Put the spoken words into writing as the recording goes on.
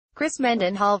Chris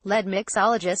Mendenhall, lead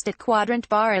mixologist at Quadrant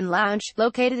Bar and Lounge,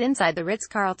 located inside the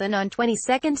Ritz-Carlton on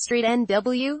 22nd Street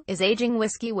NW, is aging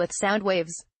whiskey with sound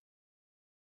waves.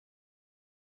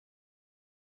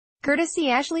 Courtesy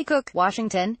Ashley Cook,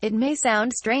 Washington. It may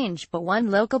sound strange, but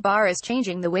one local bar is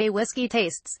changing the way whiskey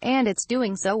tastes, and it's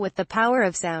doing so with the power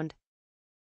of sound.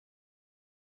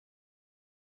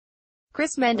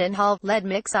 Chris Mendenhall, lead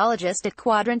mixologist at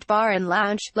Quadrant Bar and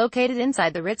Lounge, located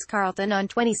inside the Ritz-Carlton on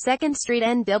 22nd Street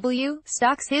NW,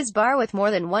 stocks his bar with more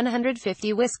than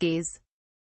 150 whiskeys.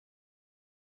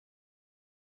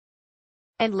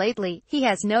 And lately, he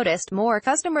has noticed more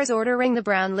customers ordering the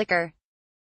brown liquor.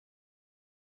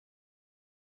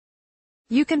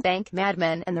 "You can thank Mad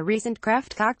Men and the recent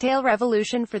craft cocktail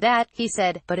revolution for that," he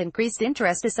said, but increased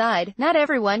interest aside, not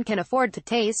everyone can afford to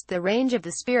taste the range of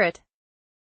the spirit.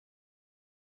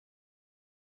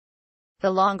 The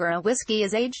longer a whiskey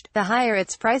is aged, the higher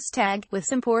its price tag, with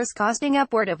some pours costing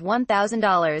upward of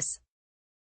 $1,000.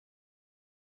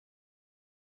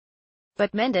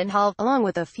 But Mendenhall, along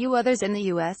with a few others in the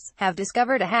U.S., have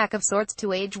discovered a hack of sorts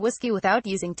to age whiskey without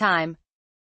using time.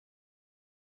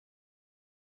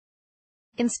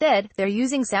 Instead, they're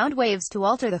using sound waves to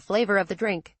alter the flavor of the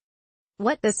drink.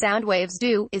 "What the sound waves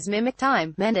do is mimic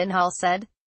time," Mendenhall said.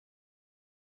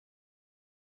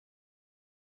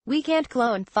 "We can't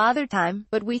clone Father Time,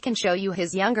 but we can show you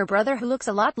his younger brother who looks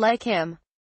a lot like him."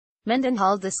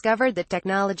 Mendenhall discovered the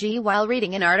technology while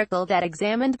reading an article that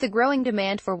examined the growing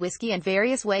demand for whiskey and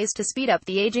various ways to speed up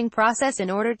the aging process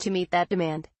in order to meet that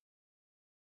demand.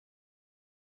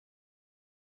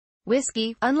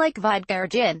 Whiskey, unlike vodka or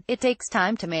gin, it takes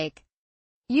time to make.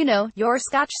 You know, your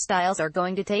Scotch styles are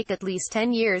going to take at least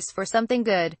 10 years for something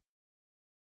good.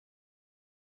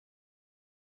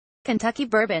 Kentucky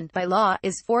bourbon, by law,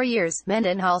 is 4 years,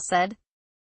 Mendenhall said.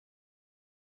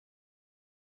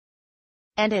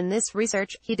 And in this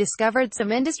research, he discovered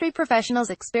some industry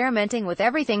professionals experimenting with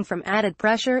everything from added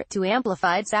pressure to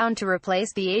amplified sound to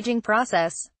replace the aging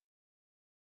process.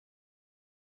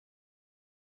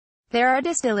 There are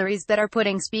distilleries that are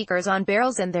putting speakers on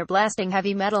barrels and they're blasting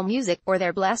heavy metal music, or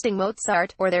they're blasting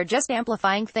Mozart, or they're just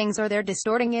amplifying things, or they're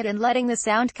distorting it and letting the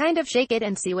sound kind of shake it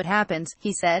and see what happens,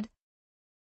 he said.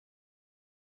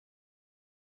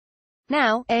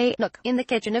 Now, a nook in the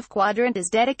kitchen of Quadrant is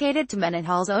dedicated to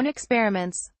Mendenhall's own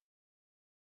experiments.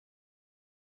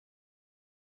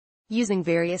 Using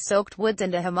various soaked woods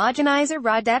and a homogenizer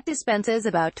rod that dispenses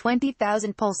about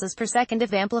 20,000 pulses per second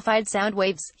of amplified sound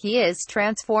waves, he is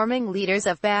transforming liters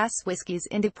of Bass whiskeys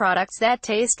into products that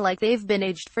taste like they've been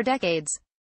aged for decades.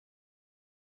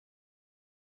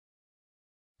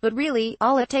 But really,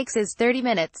 all it takes is 30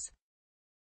 minutes.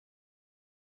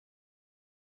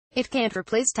 It can't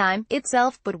replace time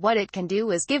itself, but what it can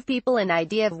do is give people an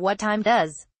idea of what time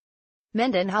does,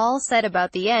 Mendenhall said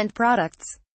about the end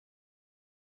products.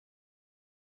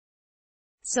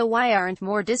 So why aren't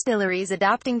more distilleries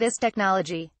adopting this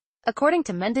technology? According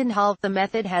to Mendenhall, the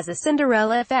method has a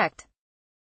Cinderella effect.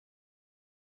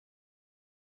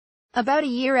 About a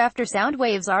year after sound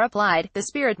waves are applied, the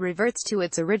spirit reverts to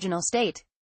its original state.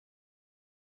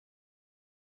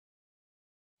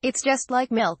 It's just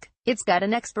like milk. It's got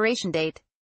an expiration date.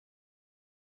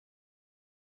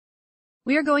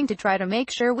 We're going to try to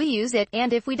make sure we use it,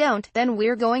 and if we don't, then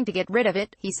we're going to get rid of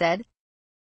it, he said.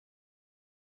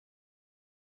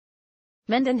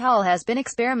 Mendenhall has been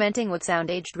experimenting with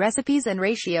sound-aged recipes and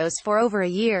ratios for over a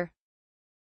year.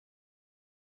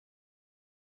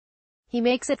 He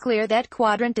makes it clear that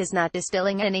Quadrant is not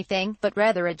distilling anything, but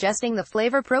rather adjusting the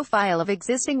flavor profile of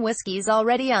existing whiskeys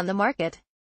already on the market.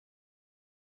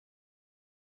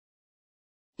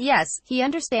 Yes, he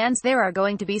understands there are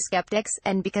going to be skeptics,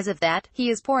 and because of that, he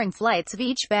is pouring flights of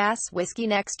each Bass whiskey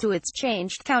next to its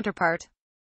changed counterpart.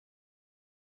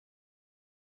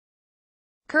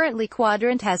 Currently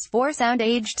Quadrant has 4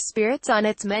 sound-aged spirits on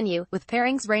its menu, with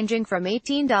pairings ranging from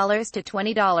 $18 to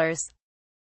 $20.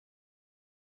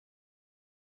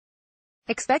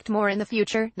 Expect more in the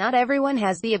future. Not everyone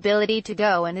has the ability to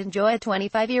go and enjoy a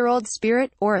 25-year-old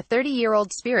spirit, or a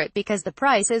 30-year-old spirit, because the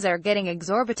prices are getting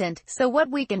exorbitant, so what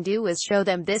we can do is show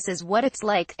them this is what it's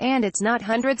like, and it's not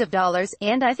hundreds of dollars,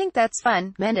 and I think that's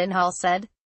fun, Mendenhall said.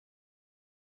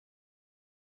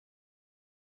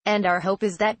 And our hope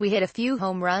is that we hit a few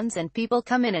home runs and people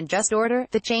come in and just order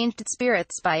the changed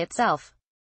spirits by itself.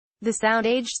 The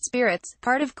sound-aged spirits,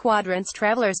 part of Quadrant's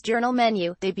Traveler's Journal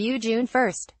menu, debut June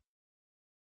 1st.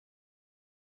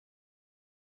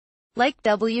 Like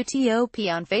WTOP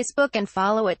on Facebook and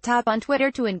follow at Top on Twitter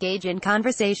to engage in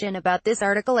conversation about this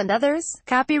article and others.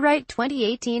 Copyright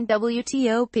 2018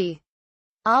 WTOP.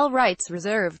 All rights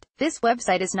reserved. This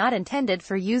website is not intended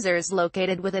for users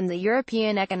located within the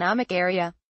European Economic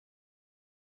Area.